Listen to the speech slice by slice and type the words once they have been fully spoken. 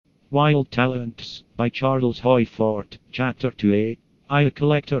Wild Talents, by Charles Hoyfort, Chapter 2a. I, a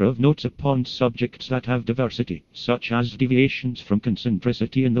collector of notes upon subjects that have diversity, such as deviations from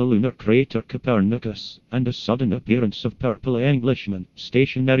concentricity in the lunar crater Copernicus, and a sudden appearance of purple Englishman,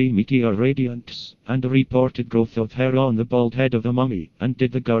 stationary meteor radiance, and a reported growth of hair on the bald head of a mummy, and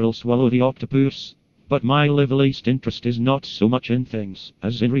did the girl swallow the octopus? But my least interest is not so much in things,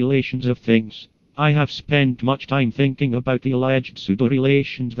 as in relations of things. I have spent much time thinking about the alleged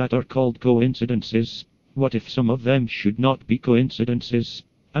pseudo-relations that are called coincidences. What if some of them should not be coincidences?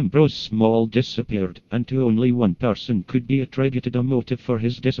 Ambrose Small disappeared, and to only one person could be attributed a motive for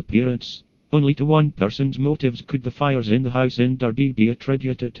his disappearance. Only to one person's motives could the fires in the house in Derby be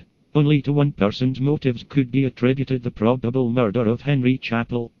attributed. Only to one person's motives could be attributed the probable murder of Henry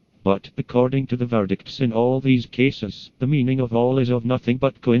Chappell. But, according to the verdicts in all these cases, the meaning of all is of nothing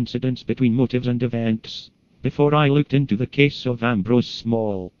but coincidence between motives and events. Before I looked into the case of Ambrose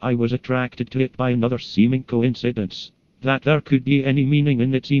Small, I was attracted to it by another seeming coincidence. That there could be any meaning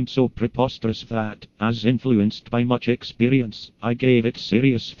in it seemed so preposterous that, as influenced by much experience, I gave it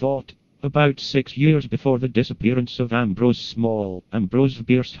serious thought. About 6 years before the disappearance of Ambrose Small, Ambrose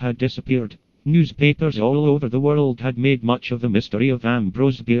Bierce had disappeared. Newspapers all over the world had made much of the mystery of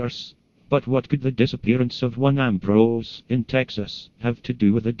Ambrose Bierce. But what could the disappearance of one Ambrose in Texas have to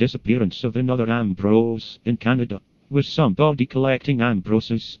do with the disappearance of another Ambrose in Canada? Was somebody collecting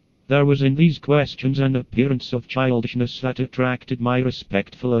Ambroses? There was in these questions an appearance of childishness that attracted my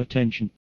respectful attention.